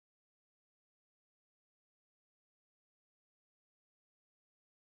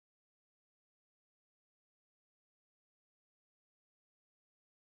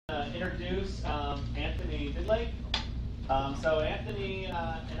introduce Anthony Didlake. So Anthony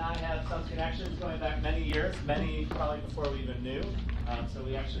and I have some connections going back many years, many probably before we even knew. So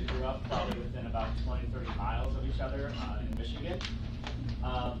we actually grew up probably within about 20, 30 miles of each other in Michigan.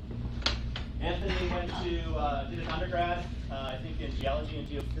 Anthony went to, did his undergrad, I think in geology and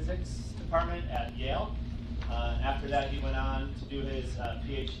geophysics department at Yale. After that, he went on to do his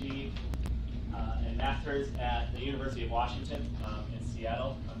PhD and master's at the University of Washington in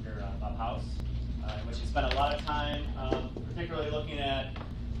Seattle under Bob House, in which he spent a lot of time particularly looking at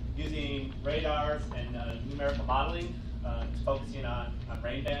using radars and numerical modeling, focusing on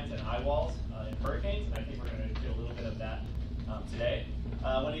rainbands and eyewalls in hurricanes, and I think we're going to do a little bit of that today.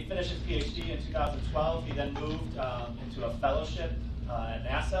 When he finished his PhD in 2012, he then moved into a fellowship at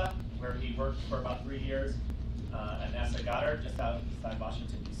NASA, where he worked for about 3 years at NASA Goddard, just outside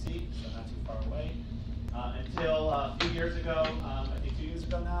Washington, D.C., so not too far away, until a few years ago, I think 2 years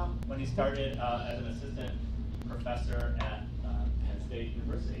ago now, when he started as an assistant professor at Penn State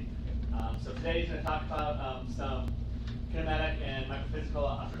University. So today he's going to talk about some kinematic and microphysical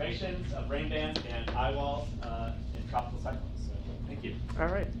observations of rainbands and eyewalls in tropical cyclones. So thank you. All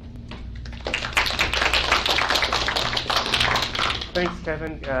right. Thanks,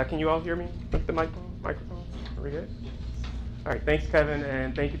 Kevin. Can you all hear me with the microphone? Are we good? All right, thanks, Kevin,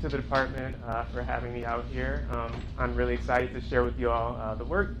 and thank you to the department for having me out here. I'm really excited to share with you all the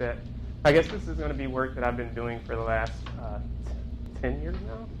work that, I guess this is going to be work that I've been doing for the last 10 years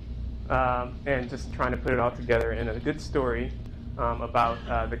now, and just trying to put it all together in a good story about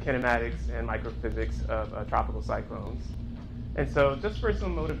the kinematics and microphysics of tropical cyclones. And so just for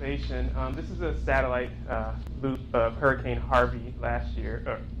some motivation, this is a satellite loop of Hurricane Harvey last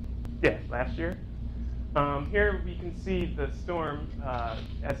year. Here we can see the storm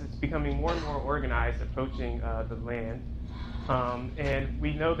as it's becoming more and more organized, approaching the land. And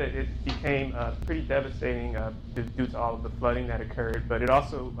we know that it became pretty devastating due to all of the flooding that occurred, but it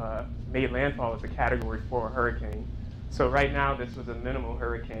also made landfall as a Category 4 hurricane. So right now this was a minimal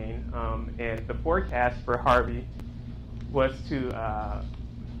hurricane, and the forecast for Harvey was to,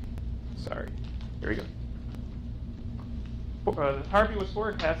 Harvey was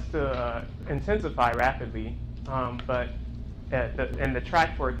forecast to intensify rapidly, but the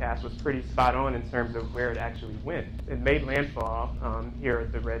track forecast was pretty spot on in terms of where it actually went. It made landfall here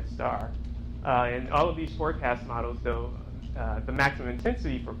at the red star. And all of these forecast models, though, the maximum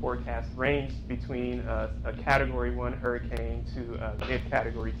intensity for forecast ranged between a Category 1 hurricane to a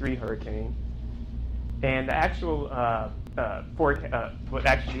mid-Category 3 hurricane. And the actual what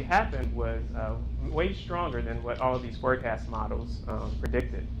actually happened was way stronger than what all of these forecast models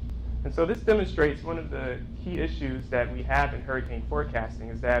predicted. And so this demonstrates one of the key issues that we have in hurricane forecasting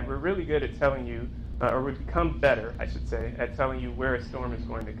is that we're really good at telling you, or we've become better, I should say, at telling you where a storm is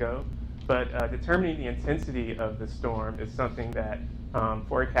going to go. But determining the intensity of the storm is something that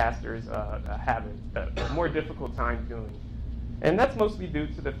forecasters have a more difficult time doing. And that's mostly due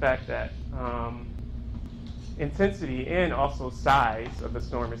to the fact that intensity and also size of the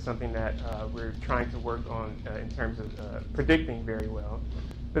storm is something that we're trying to work on in terms of predicting very well.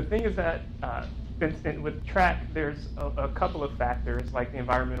 The thing is that with track, there's a couple of factors like the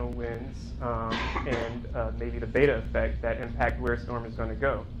environmental winds and maybe the beta effect that impact where a storm is going to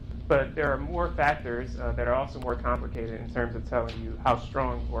go. But there are more factors that are also more complicated in terms of telling you how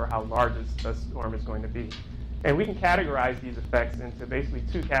strong or how large a storm is going to be. And we can categorize these effects into basically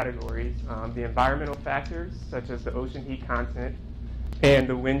two categories, the environmental factors, such as the ocean heat content and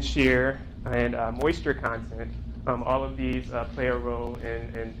the wind shear and moisture content. All of these play a role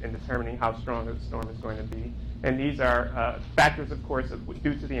in determining how strong the storm is going to be. And these are factors, of course,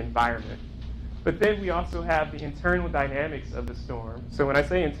 due to the environment. But then we also have the internal dynamics of the storm. So when I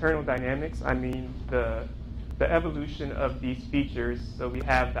say internal dynamics, I mean the evolution of these features. So we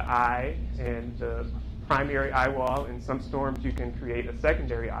have the eye and the primary eyewall. In some storms, you can create a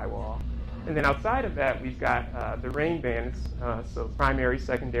secondary eyewall. And then outside of that, we've got the rain bands, so primary,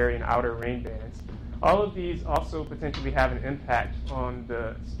 secondary, and outer rain bands. All of these also potentially have an impact on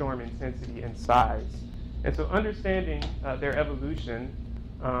the storm intensity and size. And so understanding their evolution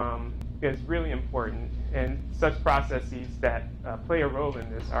is really important. And such processes that play a role in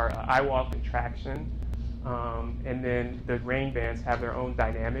this are eyewall contraction, and then the rain bands have their own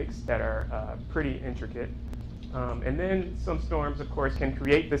dynamics that are pretty intricate. And then some storms, of course, can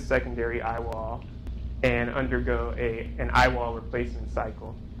create this secondary eyewall and undergo an eyewall replacement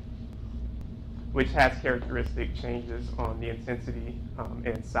cycle, which has characteristic changes on the intensity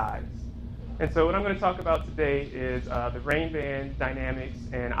and size. And so what I'm going to talk about today is the rain band dynamics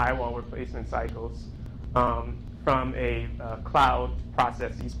and eyewall replacement cycles from a cloud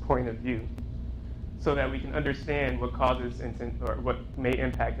processes point of view, so that we can understand what causes or what may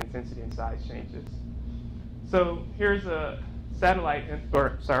impact intensity and size changes. So here's a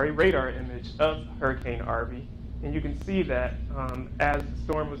radar image of Hurricane Harvey, and you can see that as the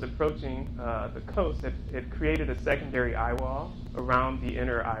storm was approaching the coast, it created a secondary eyewall around the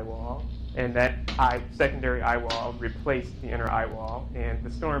inner eyewall, and that secondary eyewall replaced the inner eyewall, and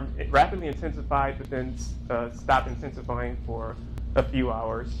the storm rapidly intensified, but then stopped intensifying for a few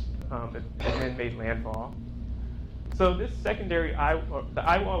hours, and then made landfall. So this secondary the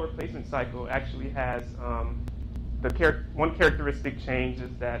eyewall replacement cycle actually has one characteristic change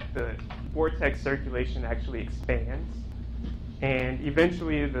is that the vortex circulation actually expands, and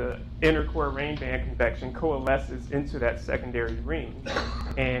eventually the inner core rainband convection coalesces into that secondary ring,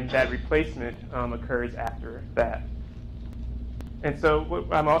 and that replacement occurs after that. And so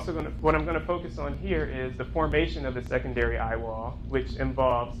what I'm going to focus on here is the formation of the secondary eyewall, which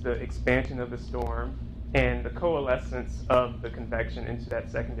involves the expansion of the storm and the coalescence of the convection into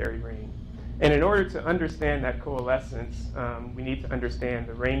that secondary ring. And in order to understand that coalescence, we need to understand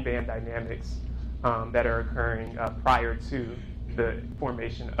the rainband dynamics that are occurring prior to the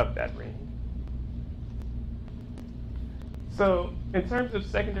formation of that ring. So in terms of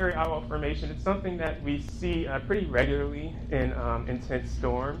secondary eyewall formation, it's something that we see pretty regularly in intense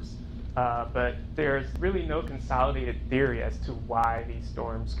storms, but there's really no consolidated theory as to why these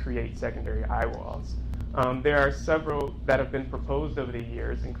storms create secondary eyewalls. There are several that have been proposed over the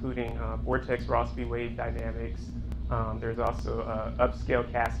years, including vortex-Rossby wave dynamics. There's also upscale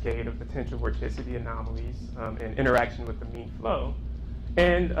cascade of potential vorticity anomalies and interaction with the mean flow.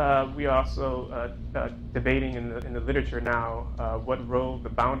 And we also debating in the literature now what role the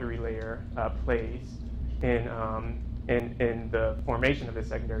boundary layer plays in the formation of the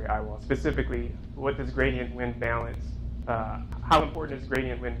secondary eyewall. Specifically, what does gradient wind balance? How important is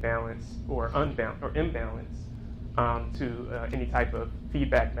gradient wind balance or imbalance to any type of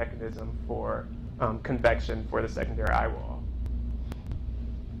feedback mechanism for convection for the secondary eyewall?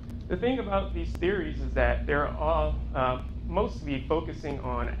 The thing about these theories is that they're all mostly focusing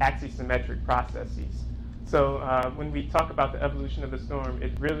on axisymmetric processes. So when we talk about the evolution of the storm,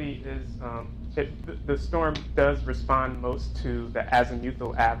 it really is, the storm does respond most to the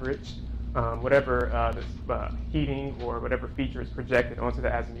azimuthal average. Whatever heating or whatever feature is projected onto the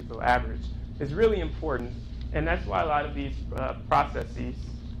azimuthal average is really important, and that's why a lot of these processes,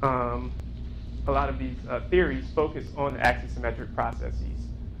 a lot of these theories focus on the axisymmetric processes.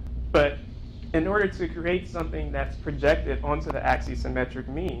 But in order to create something that's projected onto the axisymmetric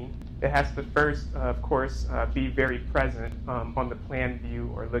mean, it has to first, of course, be very present on the plan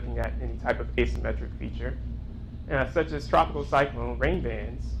view or looking at any type of asymmetric feature, such as tropical cyclone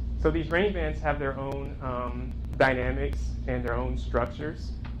rainbands. So these rainbands have their own dynamics and their own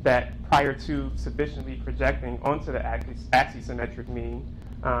structures that, prior to sufficiently projecting onto the axisymmetric mean,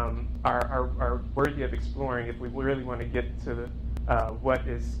 are worthy of exploring if we really want to get to what's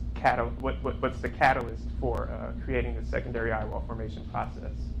the catalyst for creating the secondary eyewall formation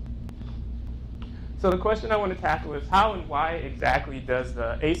process. So the question I want to tackle is how and why exactly does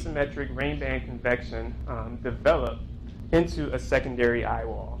the asymmetric rainband convection develop into a secondary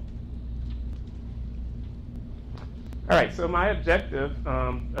eyewall? All right, so my objective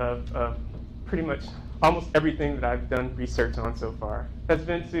of pretty much almost everything that I've done research on so far has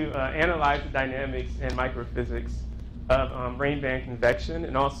been to analyze the dynamics and microphysics of rainband convection,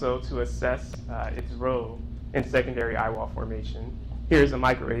 and also to assess its role in secondary eyewall formation. Here's a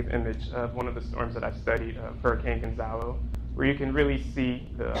microwave image of one of the storms that I've studied, Hurricane Gonzalo, where you can really see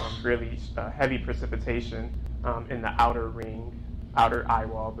the really heavy precipitation in the outer ring, outer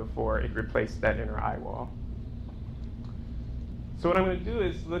eyewall before it replaced that inner eyewall. So what I'm going to do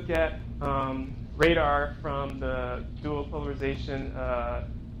is look at radar from the dual polarization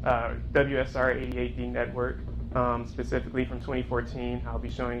WSR 88D network, specifically from 2014. I'll be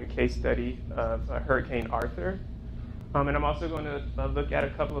showing a case study of Hurricane Arthur. And I'm also going to look at a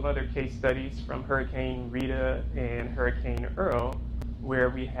couple of other case studies from Hurricane Rita and Hurricane Earl, where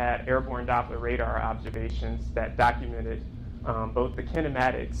we had airborne Doppler radar observations that documented both the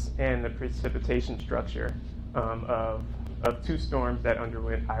kinematics and the precipitation structure of two storms that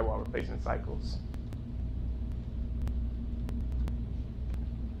underwent eyewall replacement cycles.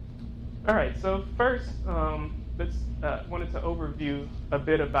 All right, so first, wanted to overview a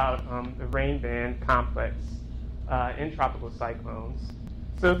bit about the rainband complex in tropical cyclones.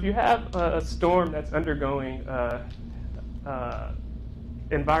 So if you have a storm that's undergoing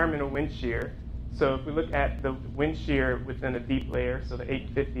environmental wind shear, so if we look at the wind shear within a deep layer, so the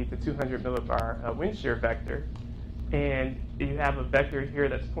 850 to 200 millibar wind shear vector, and you have a vector here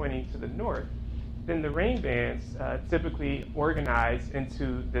that's pointing to the north, then the rain bands typically organize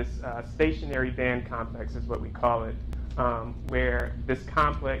into this stationary band complex, is what we call it, where this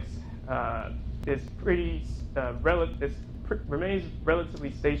complex is remains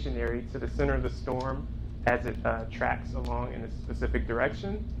relatively stationary to the center of the storm as it tracks along in a specific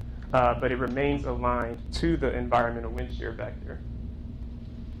direction, but it remains aligned to the environmental wind shear vector.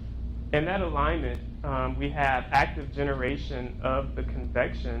 In that alignment, we have active generation of the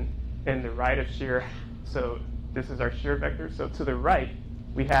convection in the right of shear. So this is our shear vector. So to the right,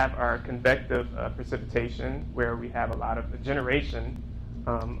 we have our convective precipitation, where we have a lot of the generation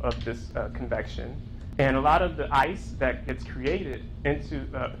of this convection. And a lot of the ice that gets created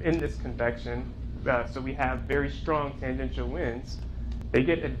in this convection, so we have very strong tangential winds, they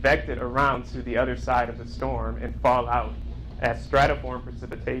get advected around to the other side of the storm and fall out as stratiform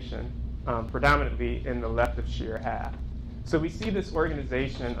precipitation, predominantly in the left of shear half. So we see this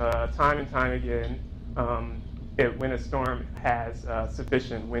organization time and time again when a storm has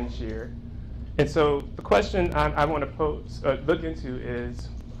sufficient wind shear. And so the question I want to look into is,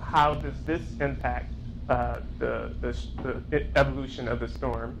 how does this impact the evolution of the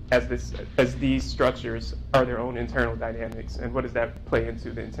storm as these structures are their own internal dynamics, and what does that play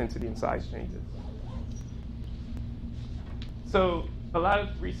into the intensity and size changes? So a lot of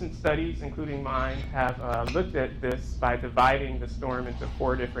recent studies, including mine, have looked at this by dividing the storm into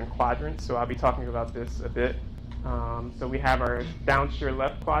 4 different quadrants. So I'll be talking about this a bit. So we have our downshear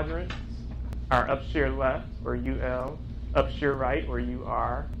left quadrant, our upshear left, or UL, upshear right, or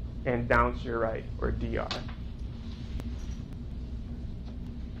UR, and downshear right, or DR.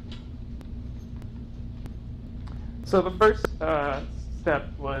 So the first step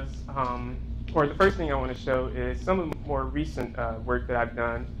was, or the first thing I want to show is some of the more recent work that I've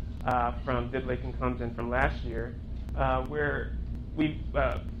done from Didlake and Compton from last year, where we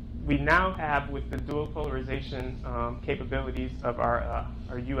now have, with the dual polarization capabilities of our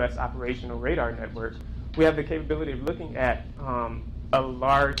U.S. operational radar network, we have the capability of looking at a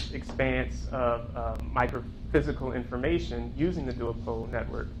large expanse of microphysical information using the dual pole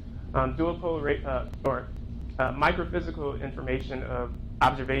network. Microphysical information of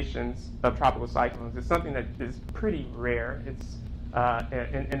observations of tropical cyclones is something that is pretty rare. It's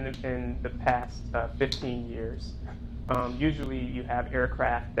in the past 15 years. Usually you have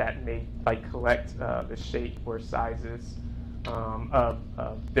aircraft that may collect the shape or sizes of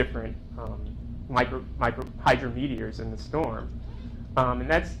different micro hydrometeors in the storm. And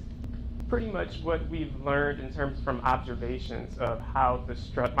that's pretty much what we've learned in terms from observations of how the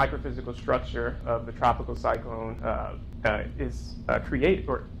microphysical structure of the tropical cyclone is created,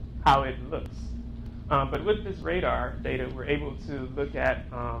 or how it looks. But with this radar data, we're able to look at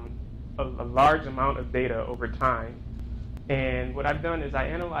a large amount of data over time. And what I've done is I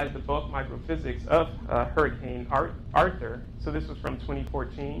analyzed the bulk microphysics of Hurricane Arthur. So this was from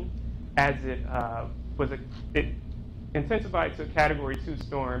 2014, as it intensified to a Category 2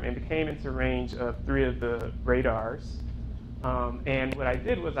 storm and became into range of 3 of the radars. And what I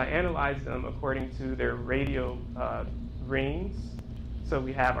did was I analyzed them according to their radial rings. So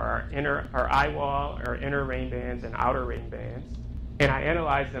we have our eyewall, our inner rain bands, and outer rain bands. And I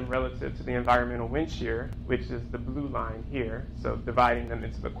analyzed them relative to the environmental wind shear, which is the blue line here, so dividing them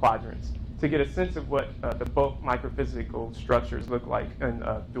into the quadrants, to get a sense of what the bulk microphysical structures look like in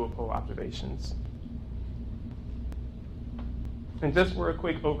dual pole observations. And just for a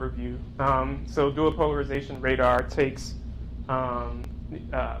quick overview, so dual polarization radar takes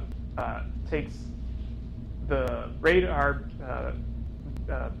the radar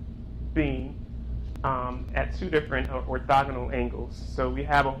beam at 2 different orthogonal angles. So we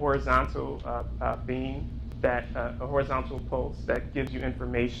have a horizontal beam, a horizontal pulse that gives you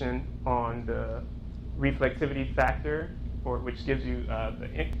information on the reflectivity factor, which gives you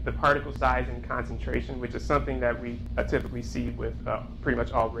the particle size and concentration, which is something that we typically see with pretty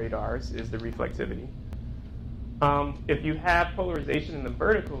much all radars, is the reflectivity. If you have polarization in the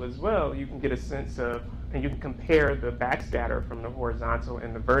vertical as well, you can get a sense of, and you can compare the backscatter from the horizontal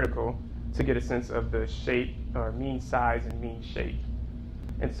and the vertical to get a sense of the shape, or mean size and mean shape.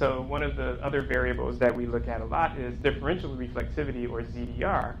 And so one of the other variables that we look at a lot is differential reflectivity, or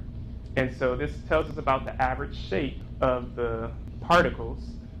ZDR. And so this tells us about the average shape of the particles.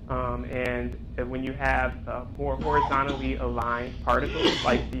 And when you have more horizontally aligned particles,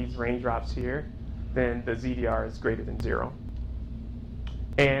 like these raindrops here, then the ZDR is greater than 0.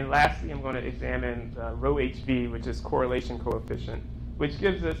 And lastly, I'm going to examine ρHV, which is correlation coefficient, which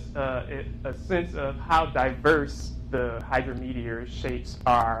gives us a sense of how diverse the hydrometeor shapes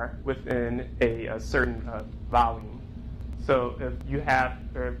are within a certain volume. So if you have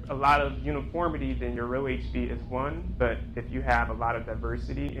a lot of uniformity, then your rho HV is 1. But if you have a lot of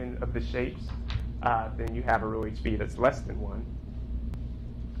diversity of the shapes, then you have a rho HV that's less than 1.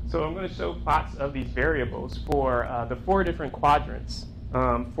 So I'm going to show plots of these variables for the 4 different quadrants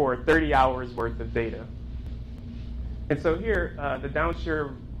for 30 hours worth of data. And so here, the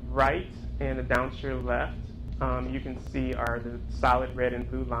downshear right and the downshear left, you can see are the solid red and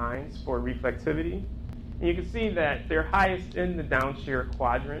blue lines for reflectivity. And you can see that they're highest in the downshear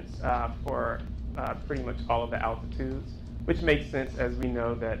quadrants for pretty much all of the altitudes, which makes sense as we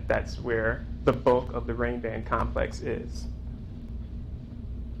know that that's where the bulk of the rainband complex is.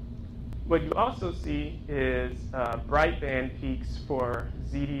 What you also see is bright band peaks for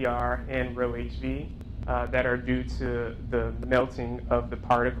ZDR and rho HV that are due to the melting of the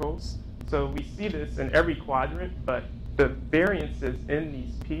particles. So we see this in every quadrant, but the variances in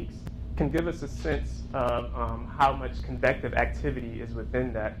these peaks can give us a sense of how much convective activity is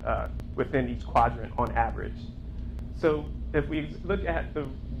within that within each quadrant on average. So if we look at the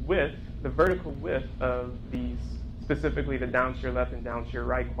width, the vertical width of these, specifically the downshear left and downshear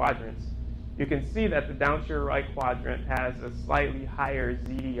right quadrants, you can see that the downshear right quadrant has a slightly higher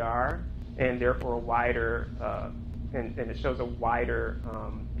ZDR and therefore a wider, and it shows a wider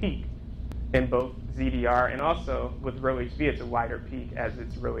peak in both ZDR and also with rho HV, it's a wider peak as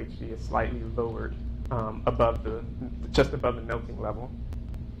its rho HV is slightly lowered just above the melting level.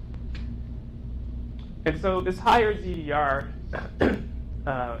 And so this higher ZDR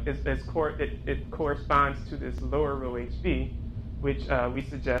it corresponds to this lower rho HV, which we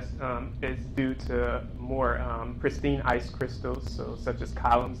suggest is due to more pristine ice crystals, so such as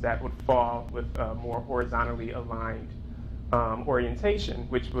columns that would fall with more horizontally aligned orientation,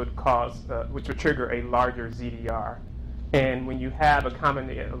 which would trigger a larger ZDR. And when you have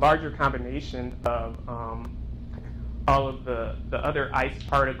a larger combination of all of the other ice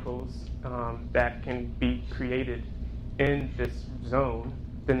particles that can be created in this zone,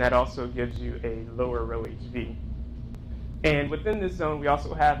 then that also gives you a lower rho HV. And within this zone, we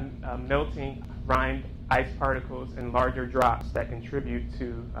also have melting rind ice particles and larger drops that contribute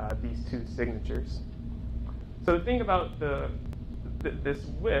to these two signatures. So the thing about this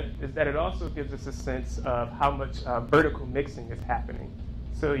width is that it also gives us a sense of how much vertical mixing is happening.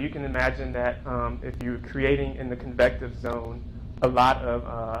 So you can imagine that if you're creating in the convective zone a lot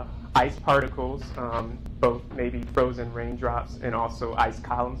of ice particles, both maybe frozen raindrops and also ice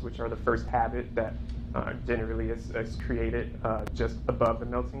columns, which are the first habit that generally is created just above the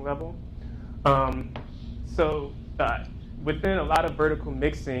melting level. So within a lot of vertical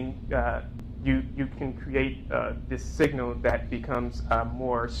mixing, you can create this signal that becomes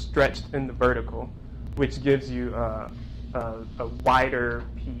more stretched in the vertical, which gives you a wider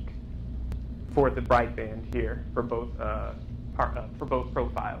peak for the bright band here for both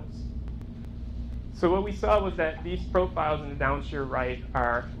profiles. So what we saw was that these profiles in the downshear right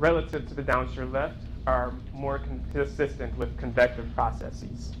are relative to the downshear left are more consistent with convective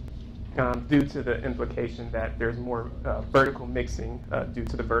processes due to the implication that there's more vertical mixing due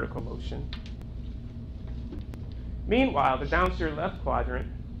to the vertical motion. Meanwhile, the downshear left quadrant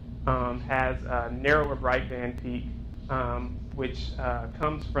has a narrower bright band peak, which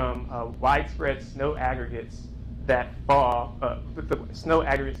comes from widespread snow aggregates that fall. The snow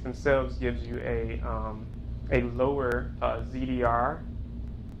aggregates themselves gives you a lower ZDR,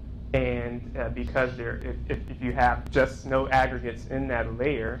 and because if you have just snow aggregates in that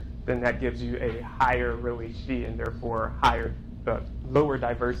layer, then that gives you a higher rho HV and therefore lower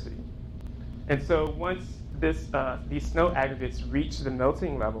diversity. And so once these snow aggregates reach the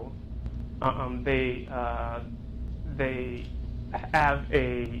melting level, they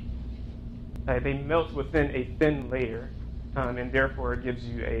melt within a thin layer, and therefore it gives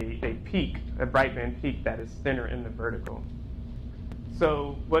you a peak, a bright band peak that is thinner in the vertical.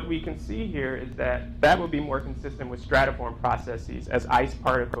 So what we can see here is that will be more consistent with stratiform processes, as ice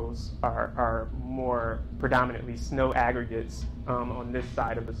particles are more predominantly snow aggregates on this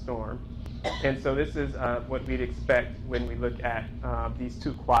side of the storm. And so this is what we'd expect when we look at these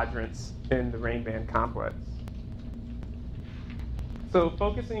two quadrants in the rainband complex. So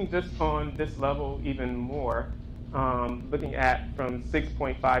focusing just on this level even more, looking at from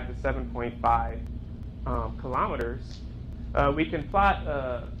 6.5 to 7.5 kilometers, we can plot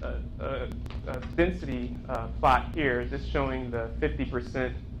a density plot here, just showing the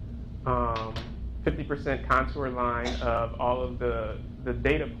 50% contour line of all of the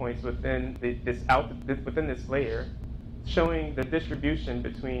data points within this layer, showing the distribution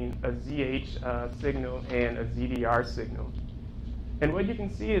between a ZH signal and a ZDR signal. And what you can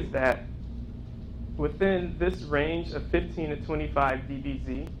see is that within this range of 15 to 25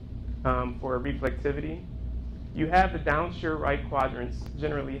 dBz for reflectivity, you have the downshore right quadrants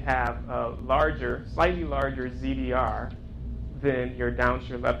generally have a slightly larger ZDR than your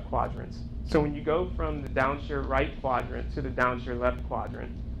downshore left quadrants. So when you go from the downshore right quadrant to the downshore left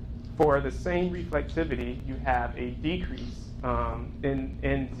quadrant, for the same reflectivity, you have a decrease in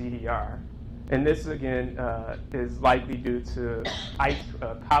ZDR. And this, again, is likely due to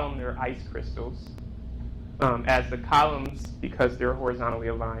columnar ice crystals. As the columns, because they're horizontally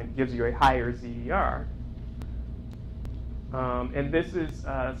aligned, gives you a higher ZDR. And this is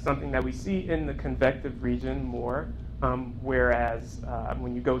something that we see in the convective region more, whereas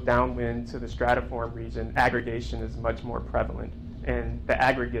when you go downwind to the stratiform region, aggregation is much more prevalent, and the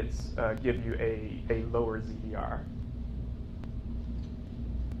aggregates give you a lower ZDR.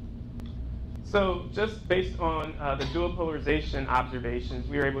 So just based on the dual polarization observations,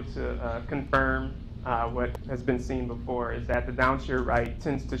 we were able to confirm what has been seen before, is that the downshore right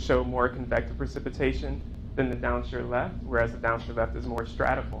tends to show more convective precipitation than the downshore left, whereas the downshore left is more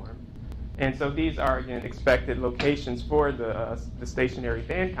stratiform. And so these are, again, expected locations for the stationary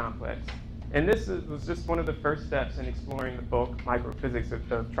band complex. And this was just one of the first steps in exploring the bulk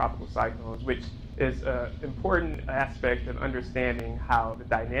microphysics of tropical cyclones, which is an important aspect of understanding how the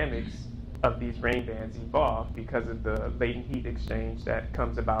dynamics of these rain bands evolve because of the latent heat exchange that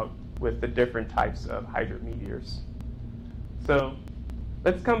comes about with the different types of hydrometeors. So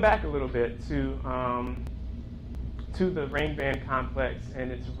let's come back a little bit to the rain band complex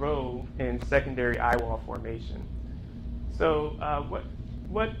and its role in secondary eyewall formation. So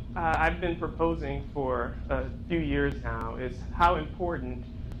what I've been proposing for a few years now is how important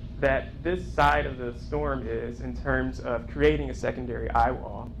that this side of the storm is in terms of creating a secondary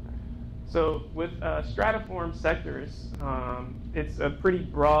eyewall. So with stratiform sectors, it's a pretty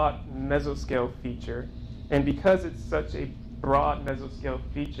broad mesoscale feature. And because it's such a broad mesoscale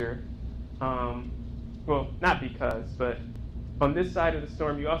feature, well, not because, but on this side of the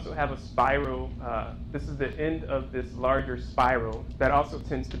storm, you also have a spiral. This is the end of this larger spiral that also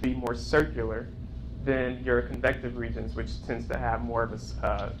tends to be more circular than your convective regions, which tends to have more of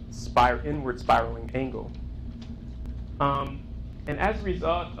a inward spiraling angle. And as a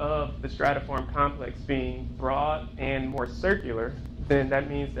result of the stratiform complex being broad and more circular, then that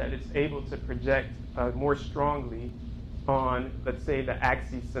means that it's able to project more strongly on, let's say, the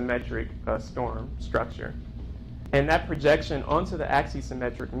axisymmetric storm structure. And that projection onto the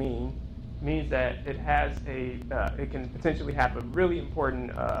axisymmetric means that it has it can potentially have a really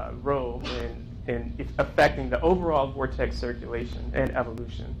important role in affecting the overall vortex circulation and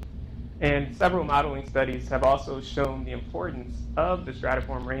evolution. And several modeling studies have also shown the importance of the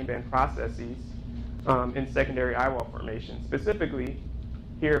stratiform rainband processes in secondary eyewall formation. Specifically,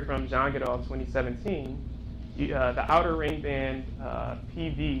 here from John et al. 2017, the outer rainband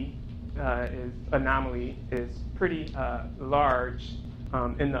PV anomaly is pretty large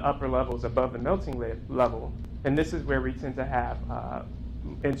in the upper levels above the melting level. And this is where we tend to have,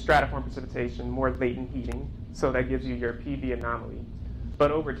 in stratiform precipitation, more latent heating. So that gives you your PV anomaly. But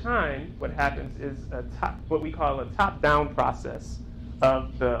over time, what happens is what we call a top-down process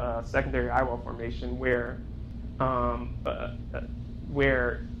of the secondary eyewall formation, where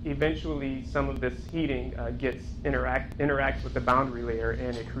eventually some of this heating interacts with the boundary layer,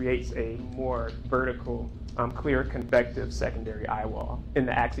 and it creates a more vertical, clear convective secondary eyewall in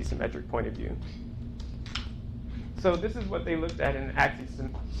the axisymmetric point of view. So this is what they looked at in an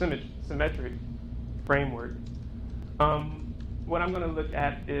axisymmetric framework. What I'm going to look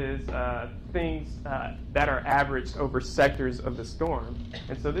at is things that are averaged over sectors of the storm.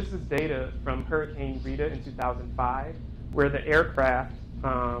 And so this is data from Hurricane Rita in 2005, where the aircraft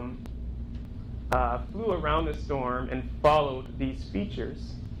flew around the storm and followed these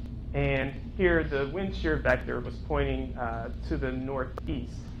features. And here the wind shear vector was pointing to the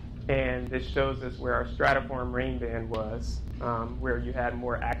northeast. And this shows us where our stratiform rain band was, where you had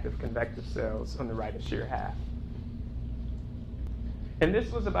more active convective cells on the right of shear half. And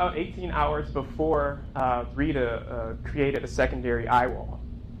this was about 18 hours before Rita created a secondary eyewall.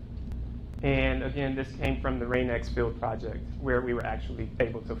 And again, this came from the RainX field project, where we were actually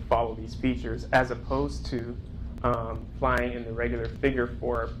able to follow these features as opposed to flying in the regular figure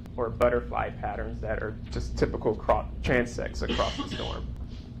 4 or butterfly patterns that are just typical transects across the storm.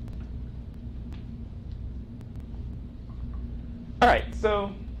 All right,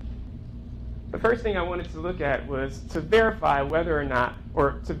 so the first thing I wanted to look at was to verify whether or not,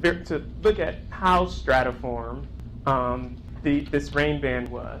 or to look at how stratiform this rain band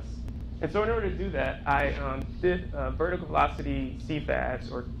was. And so in order to do that, I did vertical velocity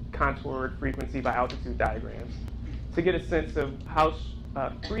CFADs, or contoured frequency by altitude diagrams, to get a sense of how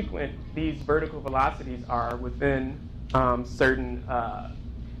frequent these vertical velocities are within at certain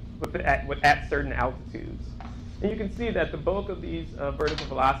altitudes. And you can see that the bulk of these vertical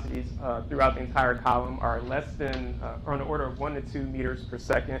velocities throughout the entire column are less than, or on the order of 1 to 2 meters per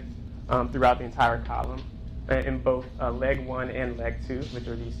second throughout the entire column, in both leg 1 and leg 2, which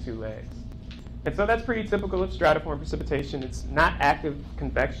are these two legs. And so that's pretty typical of stratiform precipitation. It's not active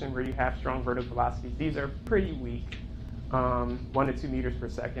convection where you have strong vertical velocities. These are pretty weak, 1 to 2 meters per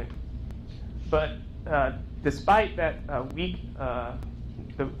second. But despite that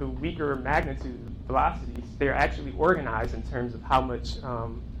the weaker magnitude velocities, they're actually organized in terms of how much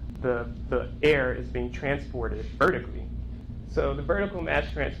the air is being transported vertically. So the vertical mass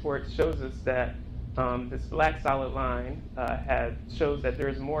transport shows us that this black solid line shows that there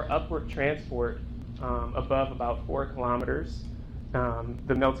is more upward transport above about 4 kilometers.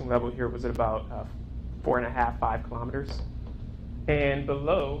 The melting level here was at about 4.5, 5 kilometers. And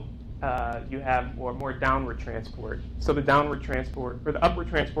below, you have more downward transport. So the downward transport, or the upward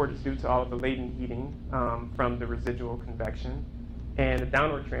transport, is due to all of the latent heating from the residual convection. And the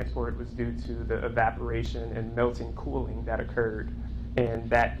downward transport was due to the evaporation and melting cooling that occurred. And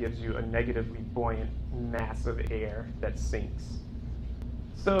that gives you a negatively buoyant mass of air that sinks.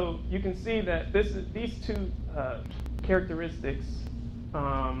 So you can see that these two characteristics,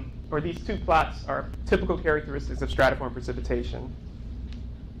 or these two plots, are typical characteristics of stratiform precipitation.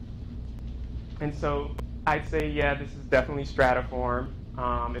 And so I'd say, yeah, this is definitely stratiform,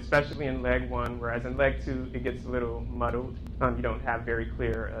 especially in leg 1, whereas in leg 2, it gets a little muddled. You don't have very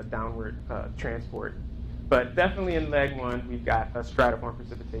clear downward transport. But definitely in leg 1, we've got a stratiform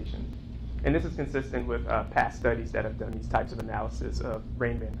precipitation. And this is consistent with past studies that have done these types of analysis of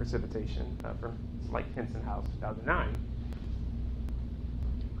rainband precipitation from like Henson House 2009.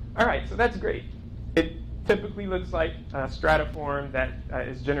 All right, so that's great. It typically looks like a stratiform that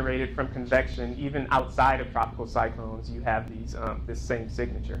is generated from convection. Even outside of tropical cyclones, you have this same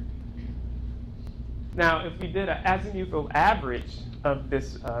signature. Now, if we did an azimuthal average of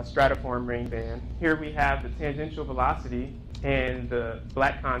this stratiform rainband, here we have the tangential velocity, and the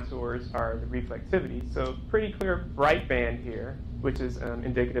black contours are the reflectivity. So pretty clear bright band here, which is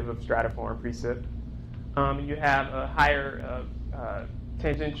indicative of stratiform precip. You have a higher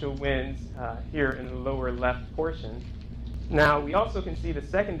tangential winds here in the lower left portion. Now, we also can see the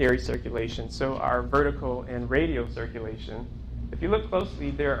secondary circulation, so our vertical and radial circulation. If you look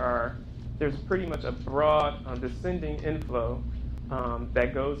closely, there's pretty much a broad descending inflow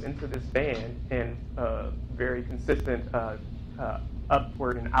that goes into this band, and very consistent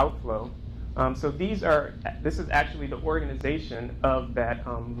upward and outflow. So this is actually the organization of that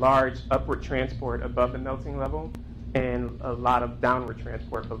large upward transport above the melting level and a lot of downward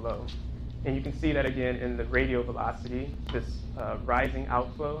transport below. And you can see that again in the radial velocity, this rising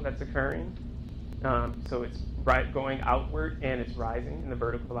outflow that's occurring. So it's going outward and it's rising in the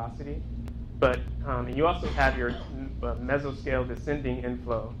vertical velocity. But you also have your mesoscale descending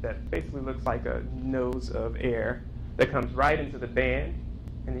inflow that basically looks like a nose of air that comes right into the band,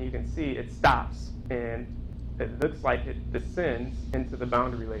 and then you can see it stops, and it looks like it descends into the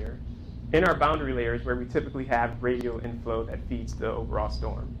boundary layer. In our boundary layers, where we typically have radial inflow that feeds the overall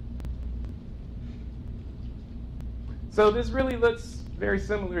storm. So this really looks very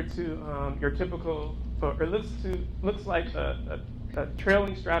similar to your typical, or it looks like a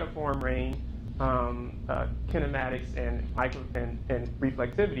trailing stratiform rain, kinematics and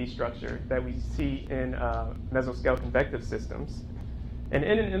reflectivity structure that we see in mesoscale convective systems. And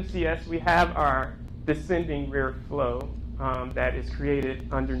in an MCS, we have our descending rear flow that is created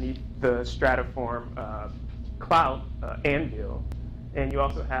underneath the stratiform cloud anvil. And you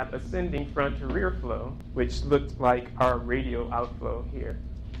also have ascending front to rear flow, which looks like our radial outflow here.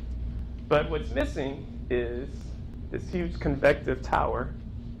 But what's missing is this huge convective tower.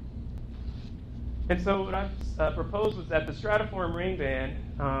 And so what I proposed was that the stratiform rainband,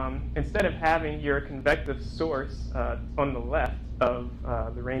 instead of having your convective source on the left of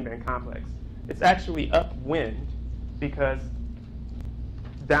the rainband complex, it's actually upwind, because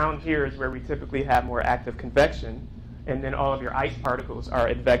down here is where we typically have more active convection, and then all of your ice particles are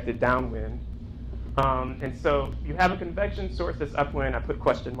advected downwind. And so you have a convection source that's upwind. I put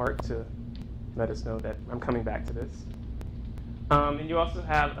question mark to let us know that I'm coming back to this. And you also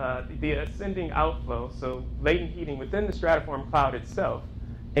have the ascending outflow, so latent heating within the stratiform cloud itself,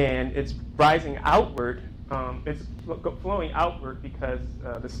 and it's rising outward. It's flowing outward because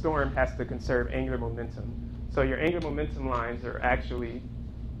the storm has to conserve angular momentum. So your angular momentum lines are actually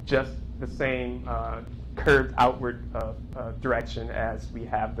just the same curved outward direction as we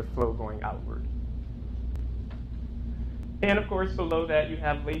have the flow going outward. And of course, below that, you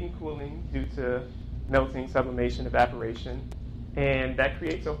have latent cooling due to melting, sublimation, evaporation. And that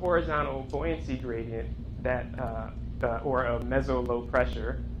creates a horizontal buoyancy gradient that, or a meso-low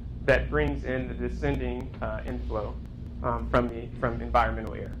pressure that brings in the descending inflow from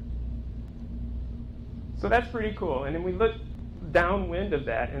environmental air. So that's pretty cool. And then we look downwind of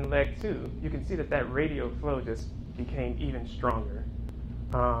that in leg 2, you can see that that radial flow just became even stronger.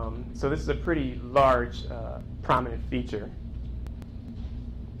 So this is a pretty large, prominent feature.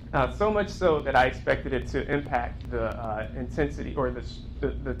 So much so that I expected it to impact the intensity or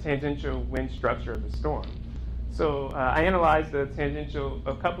the tangential wind structure of the storm. So I analyzed the tangential,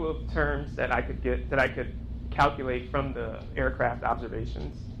 a couple of terms that I could calculate from the aircraft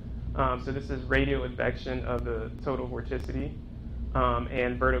observations. So this is radial advection of the total vorticity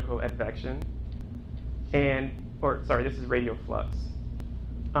and vertical advection, this is radial flux.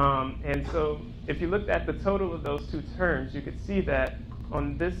 And so if you looked at the total of those two terms, you could see that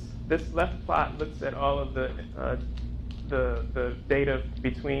on this left plot looks at all of the data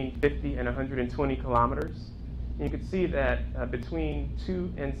between 50 and 120 kilometers. And you can see that between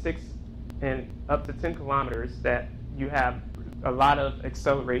 2 and 6 and up to 10 kilometers that you have a lot of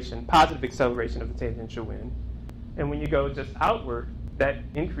acceleration, positive acceleration of the tangential wind. And when you go just outward, that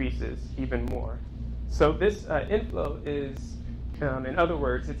increases even more. So this inflow is, in other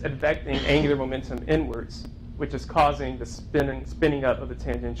words, it's advecting angular momentum inwards, which is causing the spinning up of the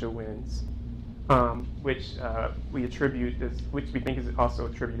tangential winds, which we think is also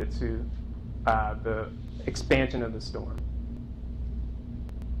attributed to the expansion of the storm.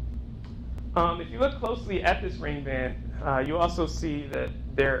 If you look closely at this rain band, you also see that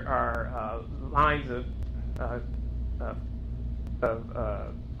there are lines of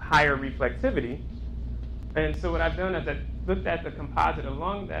higher reflectivity. And so what I've done is I looked at the composite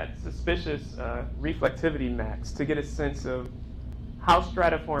along that suspicious reflectivity max to get a sense of how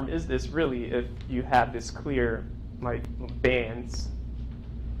stratiform is this really if you have this clear like bands.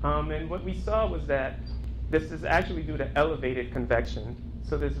 And what we saw was that this is actually due to elevated convection.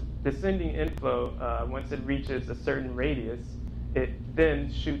 So this descending inflow, once it reaches a certain radius, it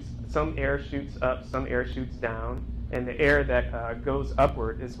then shoots, some air shoots up, some air shoots down, and the air that goes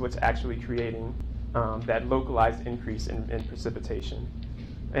upward is what's actually creating that localized increase in precipitation.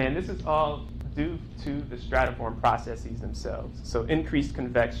 And this is all due to the stratiform processes themselves. So increased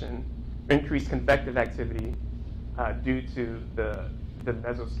convection, increased convective activity due to the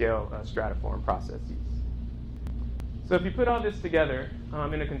mesoscale stratiform processes. So if you put all this together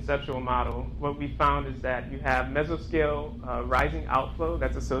in a conceptual model, what we found is that you have mesoscale rising outflow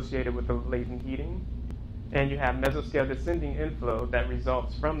that's associated with the latent heating, and you have mesoscale descending inflow that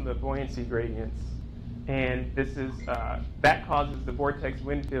results from the buoyancy gradients. And this is that causes the vortex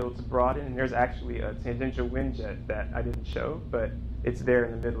wind field to broaden, and there's actually a tangential wind jet that I didn't show, but it's there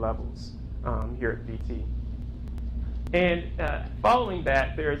in the mid-levels here at VT. And following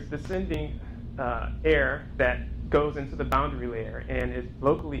that, there's descending air that goes into the boundary layer, and it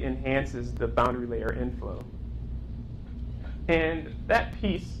locally enhances the boundary layer inflow. And that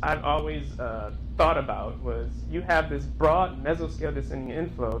piece I've always thought about was you have this broad mesoscale descending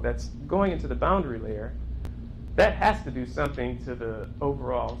inflow that's going into the boundary layer. That has to do something to the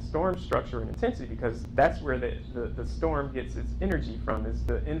overall storm structure and intensity, because that's where the storm gets its energy from, is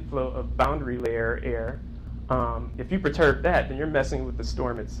the inflow of boundary layer air. If you perturb that, then you're messing with the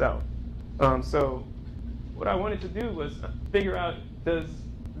storm itself. So what I wanted to do was figure out, does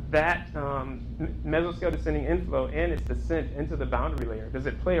that mesoscale descending inflow and its descent into the boundary layer, does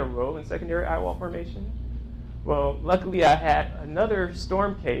it play a role in secondary eyewall formation? Well, luckily I had another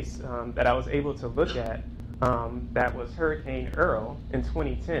storm case that I was able to look at that was Hurricane Earl in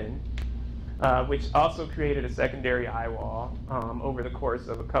 2010, which also created a secondary eyewall over the course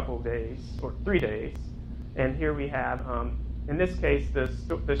of a couple of days, or 3 days. And here we have, in this case,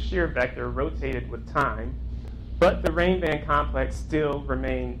 the shear vector rotated with time, but the rainband complex still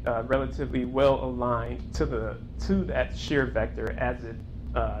remained relatively well aligned to that shear vector as it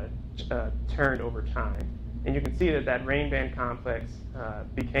turned over time. And you can see that rainband complex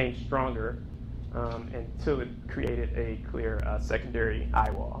became stronger until it created a clear secondary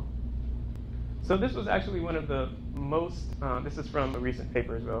eyewall. So this was actually one of the most, this is from a recent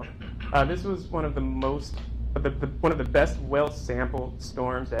paper as well, this was one of the most, one of the best well-sampled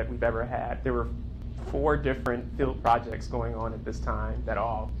storms that we've ever had. There were 4 different field projects going on at this time that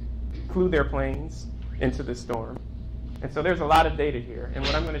all flew their planes into the storm. And so there's a lot of data here. And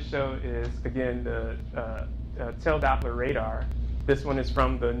what I'm going to show is, again, the tail Doppler radar This one is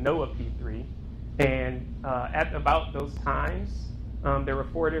from the NOAA P3. And at about those times, there were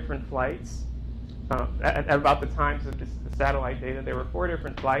 4 different flights. At about the times of the satellite data, there were 4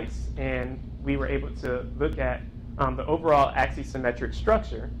 different flights, and we were able to look at the overall axisymmetric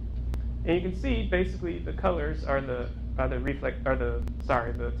structure. And you can see basically the colors are the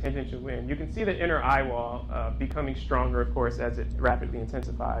tangential wind. You can see the inner eyewall becoming stronger, of course, as it rapidly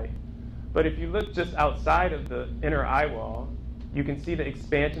intensified. But if you look just outside of the inner eyewall, you can see the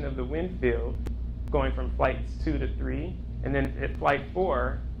expansion of the wind field going from flights 2 to 3. And then at flight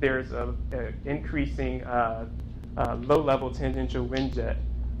 4, there's a increasing low-level tangential wind jet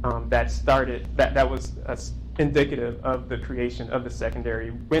that was indicative of the creation of the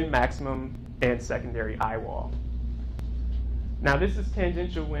secondary wind maximum and secondary eyewall. Now this is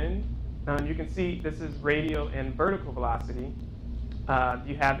tangential wind. You can see this is radial and vertical velocity.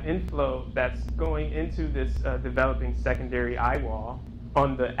 You have inflow that's going into this developing secondary eyewall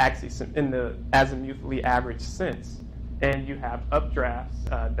on the axis in the azimuthally average sense. And you have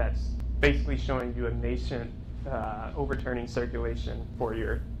updrafts that's basically showing you a nascent overturning circulation for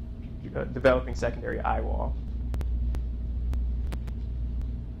your developing secondary eyewall.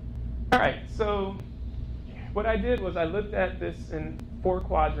 All right, so what I did was I looked at this in 4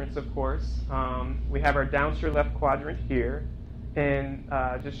 quadrants, of course. We have our downstream left quadrant here, and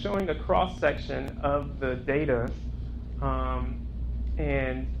just showing a cross-section of the data.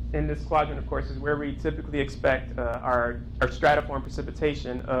 And in this quadrant, of course, is where we typically expect our stratiform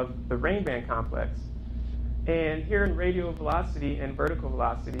precipitation of the rainband complex. And here in radial velocity and vertical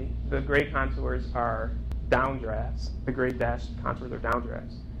velocity, the gray contours are downdrafts. The gray dashed contours are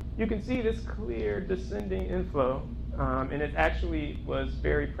downdrafts. You can see this clear descending inflow, and it actually was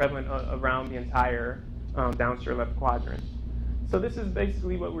very prevalent around the entire downstream left quadrant. So this is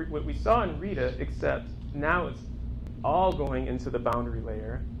basically what we saw in Rita, except now it's all going into the boundary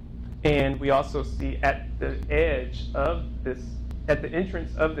layer. And we also see at the edge of this, at the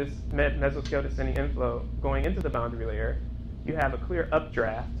entrance of this mesoscale descending inflow going into the boundary layer, you have a clear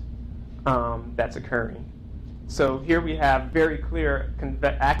updraft that's occurring. So here we have very clear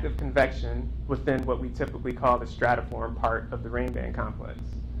active convection within what we typically call the stratiform part of the rainband complex.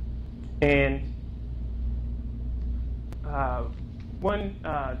 And one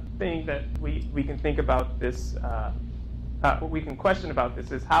thing that we can think about this, what we can question about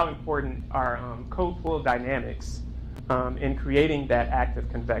this is how important are cold pool dynamics in creating that active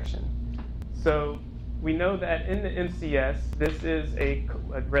convection. So we know that in the MCS, this is a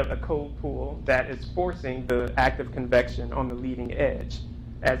cold pool that is forcing the active convection on the leading edge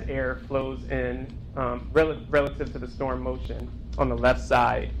as air flows in relative to the storm motion on the left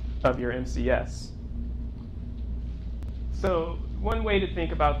side of your MCS. So one way to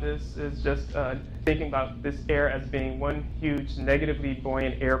think about this is just thinking about this air as being one huge negatively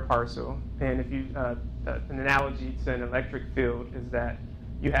buoyant air parcel. And if you, an analogy to an electric field is that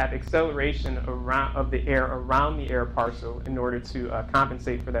you have acceleration of the air around the air parcel in order to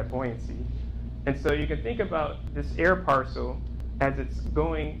compensate for that buoyancy. And so you can think about this air parcel as it's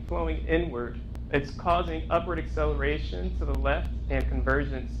flowing inward. It's causing upward acceleration to the left and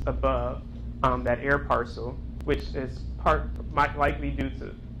convergence above that air parcel, which is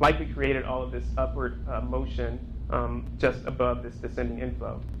likely created all of this upward motion just above this descending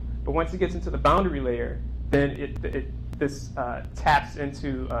inflow. But once it gets into the boundary layer, then this taps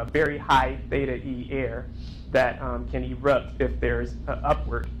into very high theta E air that can erupt if there's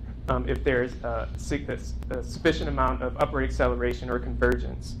if there's a sufficient amount of upward acceleration or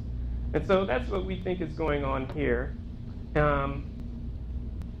convergence. And so that's what we think is going on here.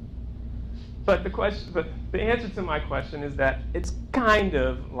 But the answer to my question is that it's kind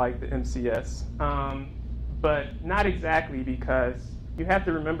of like the MCS, but not exactly, because you have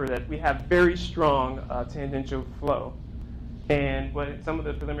to remember that we have very strong tangential flow. And what some of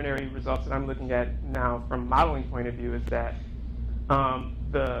the preliminary results that I'm looking at now from a modeling point of view is that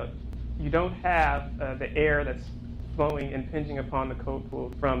you don't have the air that's flowing, impinging upon the cold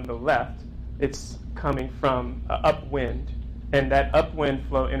pool from the left. It's coming from upwind. And that upwind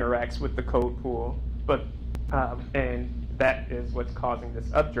flow interacts with the cold pool, and that is what's causing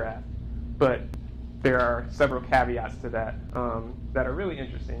this updraft. But there are several caveats to that that are really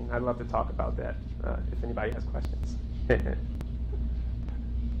interesting. I'd love to talk about that if anybody has questions. That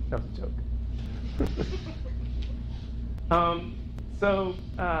was a joke. So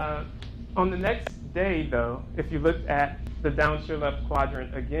on the next day, though, if you look at the downstream left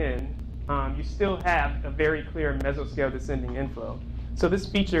quadrant again, you still have a very clear mesoscale descending inflow. So this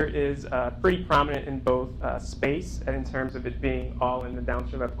feature is pretty prominent in both space and in terms of it being all in the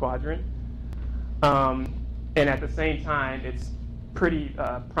downstream left quadrant. And at the same time, it's pretty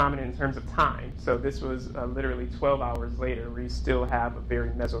prominent in terms of time. So this was literally 12 hours later where you still have a very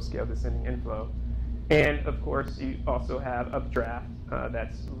mesoscale descending inflow. And of course, you also have updraft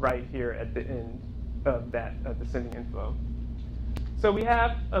that's right here at the end of that descending inflow. So we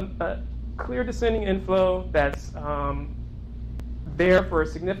have a clear descending inflow that's there for a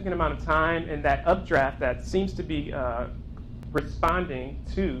significant amount of time, and that updraft that seems to be responding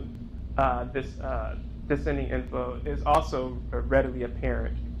to this descending inflow is also readily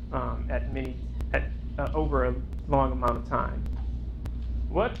apparent over a long amount of time.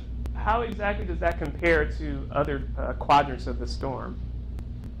 How exactly does that compare to other quadrants of the storm?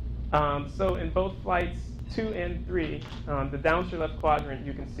 So in both flights 2 and 3, the downstream left quadrant,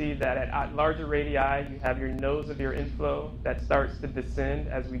 you can see that at larger radii, you have your nose of your inflow that starts to descend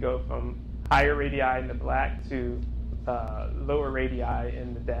as we go from higher radii in the black to lower radii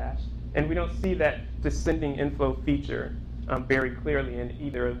in the dash. And we don't see that descending inflow feature very clearly in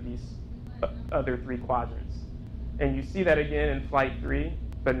either of these other 3 quadrants. And you see that again in flight 3,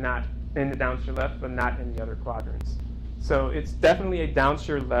 but not in the downshear left, but not in the other quadrants. So it's definitely a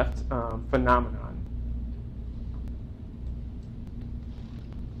downshear left phenomenon.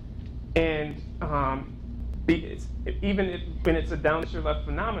 And when it's a downshear left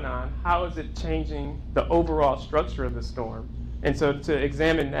phenomenon, how is it changing the overall structure of the storm? And so to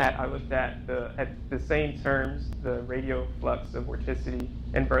examine that, I looked at the same terms, the radial flux of vorticity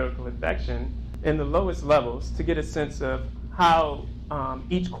and vertical advection, in the lowest levels to get a sense of how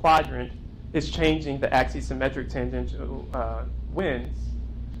each quadrant is changing the axisymmetric tangential winds.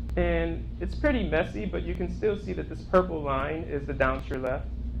 And it's pretty messy, but you can still see that this purple line is the downshear left.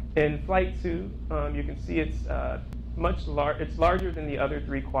 In flight 2, you can see it's larger than the other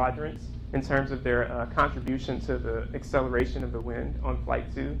 3 quadrants in terms of their contribution to the acceleration of the wind on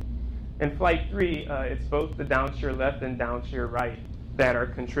flight 2. In flight 3, it's both the downshear left and downshear right that are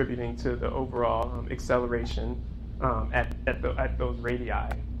contributing to the overall acceleration at those radii.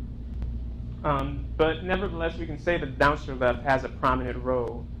 But nevertheless, we can say that the downshear left has a prominent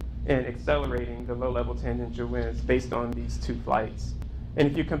role in accelerating the low-level tangential winds based on these 2 flights. And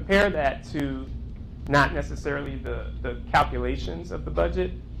if you compare that to not necessarily the calculations of the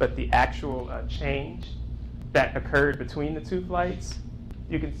budget, but the actual change that occurred between the 2 flights,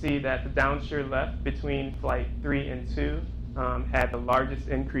 you can see that the downshear left between flight 3 and 2 had the largest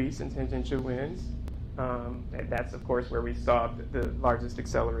increase in tangential winds. And that's, of course, where we saw the largest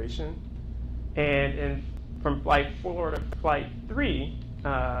acceleration. And from flight 4 to flight 3,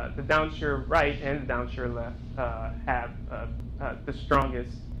 the downshear right and the downshear left have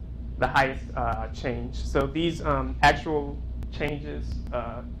the highest change. So these actual changes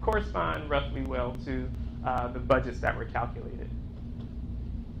correspond roughly well to the budgets that were calculated.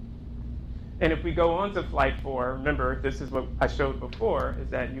 And if we go on to flight 4, remember, this is what I showed before, is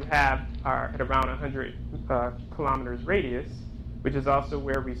that you have at around 100 kilometers radius, which is also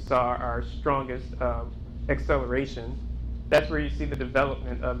where we saw our strongest acceleration. That's where you see the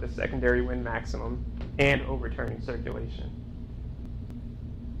development of the secondary wind maximum and overturning circulation.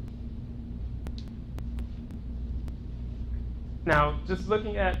 Now, just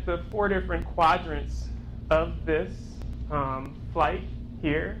looking at the 4 different quadrants of this flight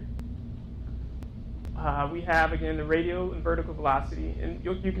here, we have, again, the radial and vertical velocity. And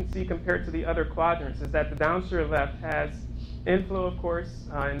you can see, compared to the other quadrants, is that the downshear left has inflow, of course,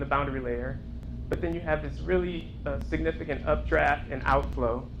 in the boundary layer. But then you have this really significant updraft and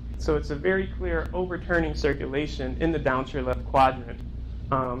outflow. So it's a very clear overturning circulation in the downshear left quadrant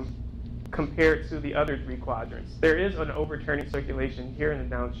compared to the other 3 quadrants. There is an overturning circulation here in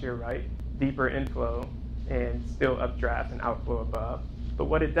the downshear right, deeper inflow, and still updraft and outflow above. But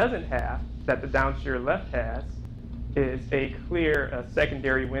what it doesn't have, that the downshear left has, is a clear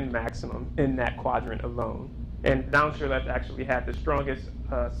secondary wind maximum in that quadrant alone. And downshear left actually had the strongest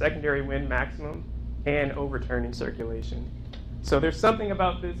secondary wind maximum and overturning circulation. So there's something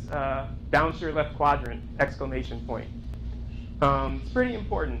about this downshear left quadrant, exclamation point. It's pretty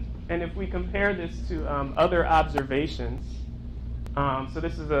important. And if we compare this to other observations, so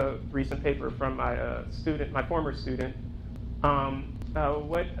this is a recent paper from my former student.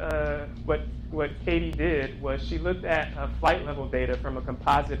 What Katie did was she looked at flight level data from a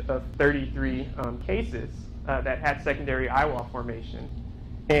composite of 33 cases that had secondary eyewall formation.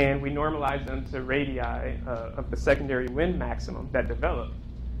 And we normalized them to radii of the secondary wind maximum that developed.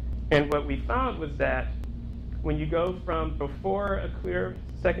 And what we found was that when you go from before a clear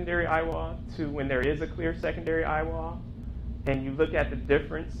secondary eyewall to when there is a clear secondary eyewall, and you look at the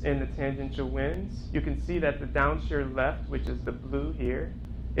difference in the tangential winds, you can see that the downshear left, which is the blue here,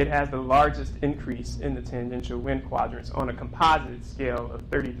 it has the largest increase in the tangential wind quadrants on a composite scale of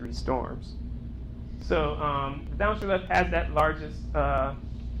 33 storms. So the downstream left has that largest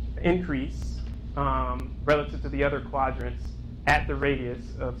increase relative to the other quadrants at the radius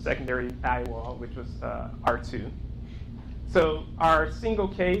of secondary eyewall, which was R2. So our single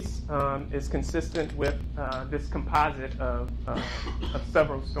case is consistent with this composite of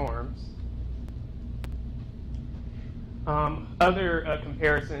several storms. Other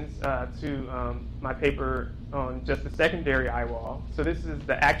comparisons to my paper on just the secondary eyewall. So this is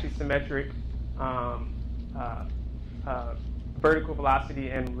the axisymmetric vertical velocity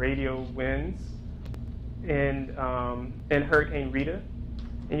and radial winds in Hurricane Rita.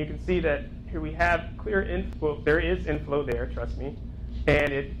 And you can see that here we have clear inflow. There is inflow there, trust me.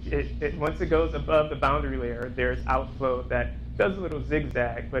 And it once it goes above the boundary layer, there's outflow that does a little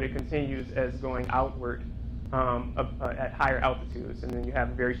zigzag, but it continues as going outward at higher altitudes, and then you have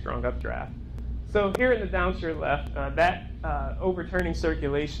a very strong updraft. So here in the downstream left, that overturning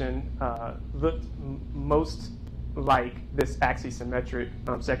circulation looked most like this axisymmetric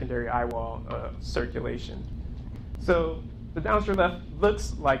secondary eyewall circulation. So the downstream left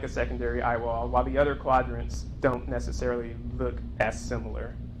looks like a secondary eyewall, while the other quadrants don't necessarily look as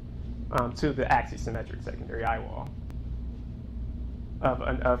similar to the axisymmetric secondary eyewall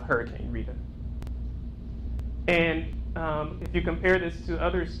of Hurricane Rita. And if you compare this to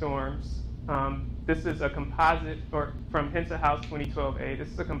other storms, this is a composite, or from Hensa House 2012A, this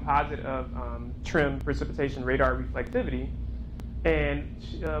is a composite of TRIM, precipitation radar reflectivity. And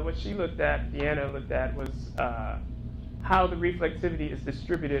what she looked at, Deanna looked at, was how the reflectivity is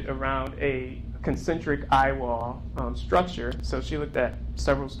distributed around a concentric eyewall structure. So she looked at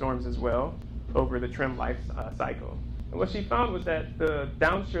several storms as well over the TRIM life cycle. And what she found was that the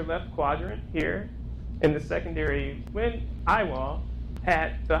downstream left quadrant here in the secondary wind eyewall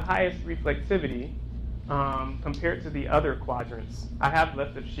had the highest reflectivity compared to the other quadrants. I have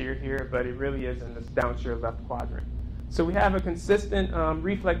lift of shear here, but it really is in this downstream left quadrant. So we have a consistent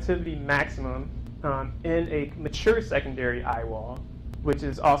reflectivity maximum in a mature secondary eyewall, which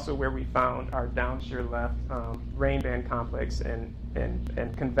is also where we found our downstream left rainband complex and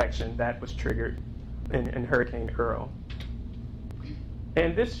convection that was triggered in Hurricane Earl.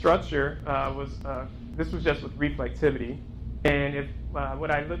 And this structure this was just with reflectivity. And if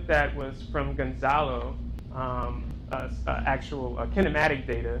what I looked at was from Gonzalo, actual kinematic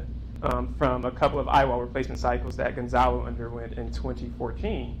data from a couple of eyewall replacement cycles that Gonzalo underwent in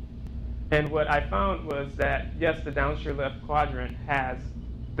 2014. And what I found was that, yes, the downstream left quadrant has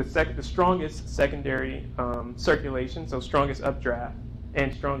the strongest secondary circulation, so strongest updraft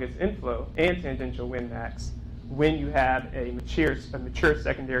and strongest inflow and tangential wind max when you have a mature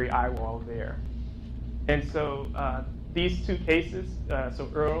secondary eyewall there. And so these two cases, so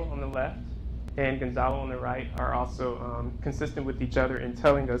Earl on the left and Gonzalo on the right, are also consistent with each other in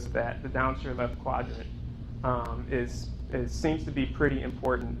telling us that the downstream left quadrant seems to be pretty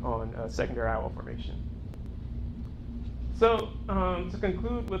important on secondary eyewall formation. So to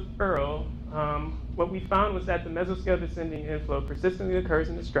conclude with Earl, what we found was that the mesoscale descending inflow persistently occurs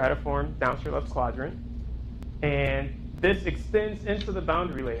in the stratiform downstream left quadrant, and this extends into the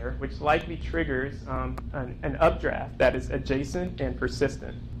boundary layer, which likely triggers an updraft that is adjacent and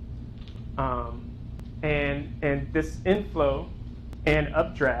persistent. And this inflow and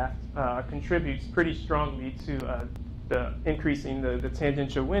updraft contributes pretty strongly to the increasing the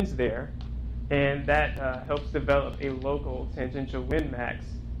tangential winds there, and that helps develop a local tangential wind max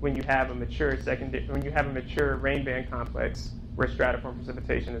when you have a mature rainband complex where stratiform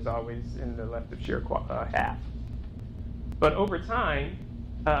precipitation is always in the left of shear half. But over time,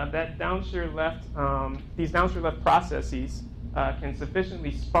 that downstream left, these downstream left processes can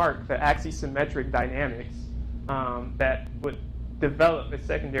sufficiently spark the axisymmetric dynamics that would develop a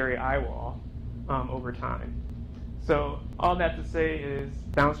secondary eyewall over time. So all that to say is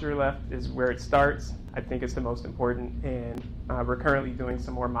downstream left is where it starts. I think it's the most important, and we're currently doing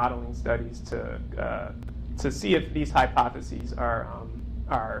some more modeling studies to see if these hypotheses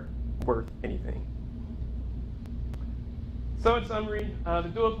are worth anything. So in summary,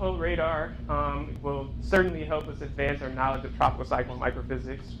 the dual pole radar will certainly help us advance our knowledge of tropical cyclone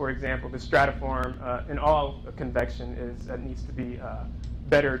microphysics. For example, the stratiform in all convection needs to be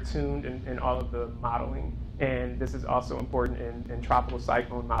better tuned in all of the modeling. And this is also important in tropical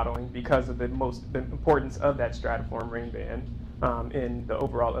cyclone modeling because of the importance of that stratiform rainband in the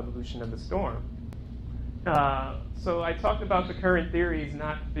overall evolution of the storm. So I talked about the current theories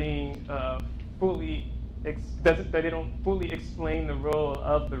not being they don't fully explain the role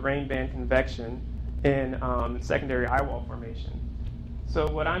of the rainband convection in secondary eyewall formation. So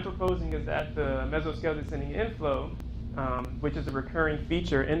what I'm proposing is that the mesoskeleton descending inflow, which is a recurring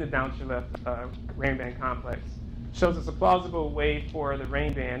feature in the downstream left rainband complex, shows us a plausible way for the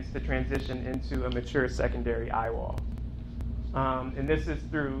rainbands to transition into a mature secondary eyewall. And this is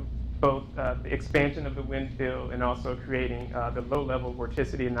through both the expansion of the wind field and also creating the low-level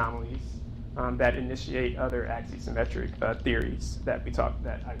vorticity anomalies that initiate other axisymmetric theories that I talked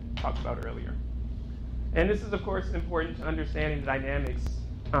about earlier. And this is, of course, important to understanding the dynamics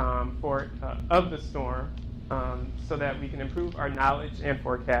of the storm so that we can improve our knowledge and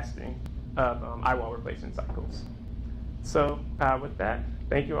forecasting of eyewall replacement cycles. So with that,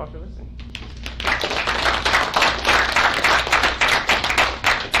 thank you all for listening.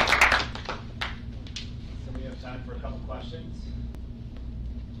 So we have time for a couple questions.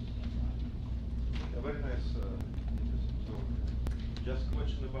 A very nice, interesting talk. Just a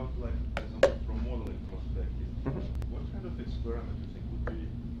question about, like, for example, from modeling perspective, what kind of experiment do you think would be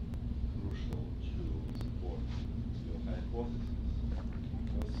crucial to support your hypothesis?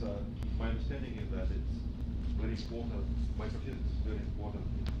 Because my understanding is that it's very important, microphysics is very important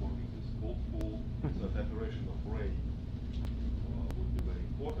in forming this cold pool, so evaporation of rain would be very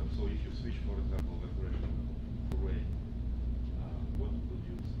important. So if you switch, for example, evaporation of rain, what would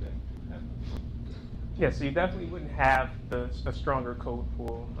you expect to happen? Yeah, so you definitely wouldn't have a stronger cold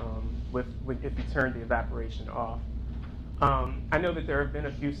pool if you turn the evaporation off. I know that there have been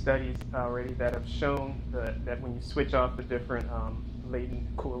a few studies already that have shown that when you switch off the different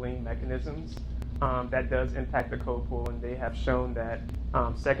latent cooling mechanisms, that does impact the cold pool, and they have shown that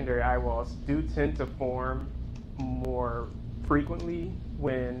secondary eyewalls do tend to form more frequently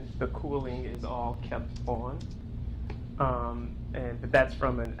when the cooling is all kept on. But that's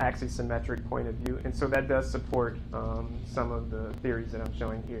from an axisymmetric point of view, and so that does support some of the theories that I'm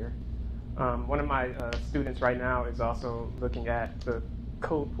showing here. One of my students right now is also looking at the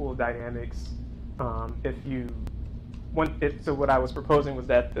cold pool dynamics. So what I was proposing was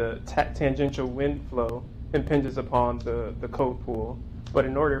that the tangential wind flow impinges upon the cold pool, but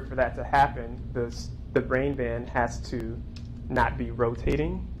in order for that to happen, the rain band has to not be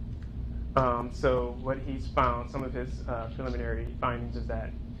rotating. So what he's found, some of his preliminary findings, is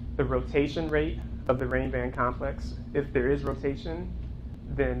that the rotation rate of the rainband complex, if there is rotation,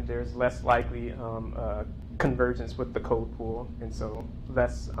 then there's less likely convergence with the cold pool, and so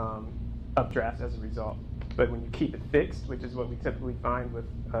less updrafts as a result. But when you keep it fixed, which is what we typically find with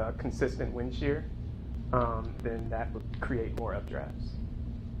consistent wind shear, then that would create more updrafts.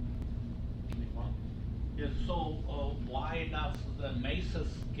 Yeah, so why does the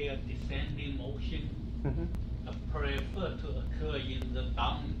mesoscale descending motion prefer to occur in the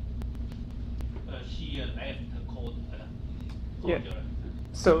down shear left cold? Yeah.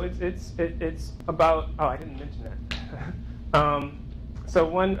 So it's about, oh, I didn't mention that.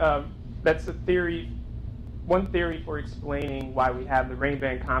 So that's a theory. One theory for explaining why we have the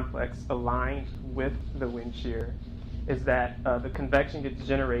rainband complex aligned with the wind shear is that the convection gets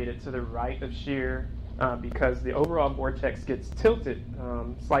generated to the right of shear because the overall vortex gets tilted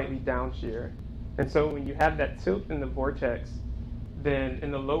slightly down shear. And so when you have that tilt in the vortex, then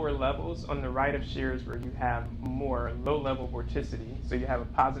in the lower levels on the right of shear is where you have more low-level vorticity. So you have a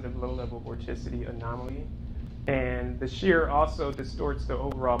positive low-level vorticity anomaly. And the shear also distorts the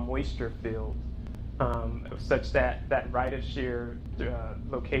overall moisture field such that that right of shear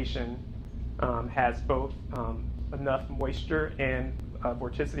location has both enough moisture and a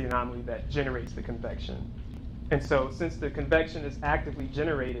vorticity anomaly that generates the convection. And so since the convection is actively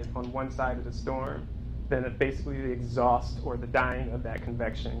generated on one side of the storm, then basically the exhaust or the dying of that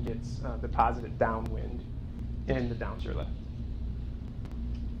convection gets deposited downwind in the downshore left.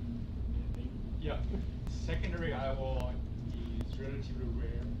 Yeah, secondary eyewall is relatively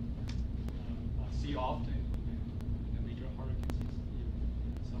rare. See often in major hurricanes.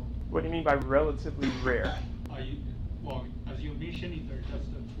 So, what do you mean by relatively rare? Well, as you mentioned, there are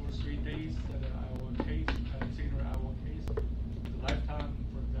just 2 or 3 days that eyewall case, secondary eyewall case. The lifetime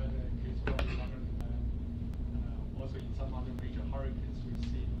for that case was longer than that. Also, in some other major hurricanes,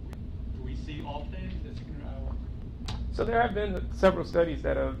 do we see often the secondary eyewall? So there have been several studies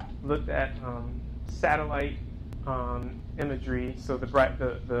that have looked at satellite imagery, so the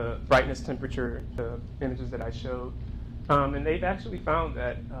brightness temperature, the images that I showed, and they've actually found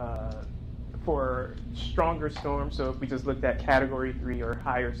that for stronger storms, so if we just looked at category 3 or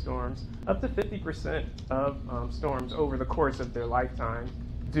higher storms, up to 50% of storms over the course of their lifetime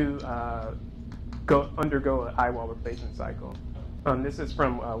do undergo an eyewall replacement cycle. This is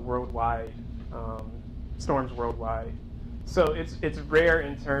from worldwide, storms worldwide. So it's rare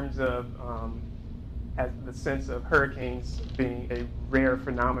in terms of has the sense of hurricanes being a rare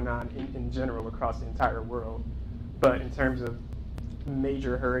phenomenon in general across the entire world. But in terms of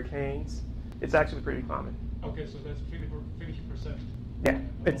major hurricanes, it's actually pretty common. Okay, so that's 50%. Yeah,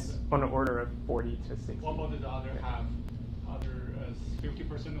 it's on the order of 40 to 60. What about the other half? Other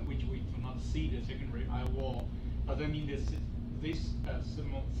 50% of which we do not see the secondary eye wall. Does that mean this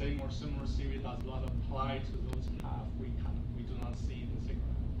same or similar series does not apply to those half? We do not see the secondary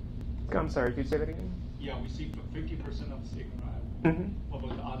eye wall. I'm sorry, could you say that again? Yeah, we see 50% of secondary eye wall. Mm-hmm. What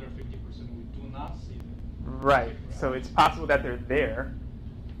about the other 50% we do not see them? Right. So it's possible that they're there,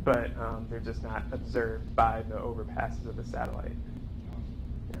 but they're just not observed by the overpasses of the satellite.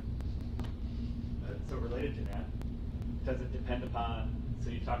 Yeah. So related to that, does it depend upon, so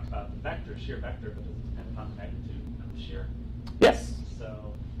you talked about the vector, shear vector, but does it depend upon the magnitude of the shear? Yes.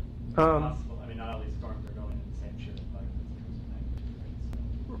 So it's possible, I mean, not all these storms are going in the same shear environment in terms of magnitude,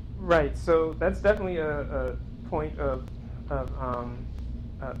 right? Right. So that's definitely a point of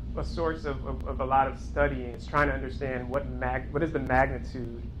a source of a lot of studying. Is trying to understand what is the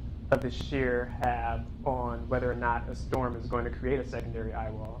magnitude of the shear have on whether or not a storm is going to create a secondary eye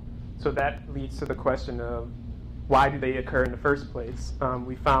wall. So that leads to the question of why do they occur in the first place?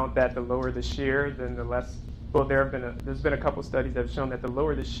 We found that the lower the shear, then the less. Well, there's been a couple studies that have shown that the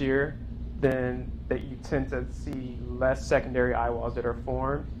lower the shear, then that you tend to see less secondary eye walls that are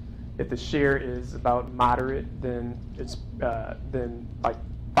formed. If the shear is about moderate, then it's then like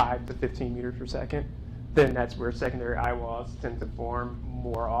 5 to 15 meters per second. Then that's where secondary eye walls tend to form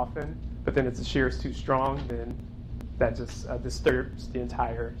more often. But then if the shear is too strong, then that just disturbs the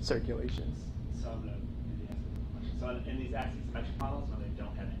entire circulation. So I'm going to maybe answer the question. So in these axisymmetric models, when they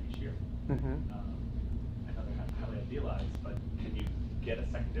don't have any shear, Mm-hmm. I know they're highly idealized, but can you get a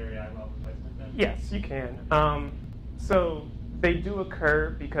secondary eye wall replacement then? Yes, you can. So they do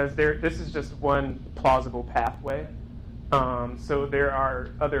occur because this is just one plausible pathway. So there are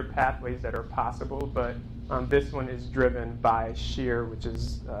other pathways that are possible, but this one is driven by shear, which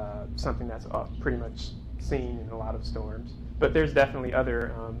is something that's pretty much seen in a lot of storms. But there's definitely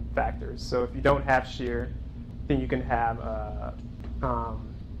other factors. So if you don't have shear, then you can have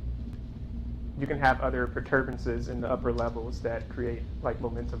other perturbances in the upper levels that create like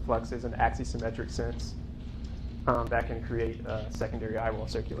momentum fluxes in axisymmetric sense that can create secondary eye wall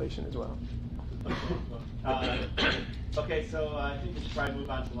circulation as well. Okay, so I think we should probably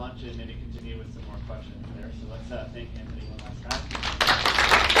move on to lunch and maybe continue with some more questions there. So let's thank Anthony one last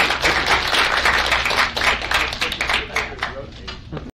time.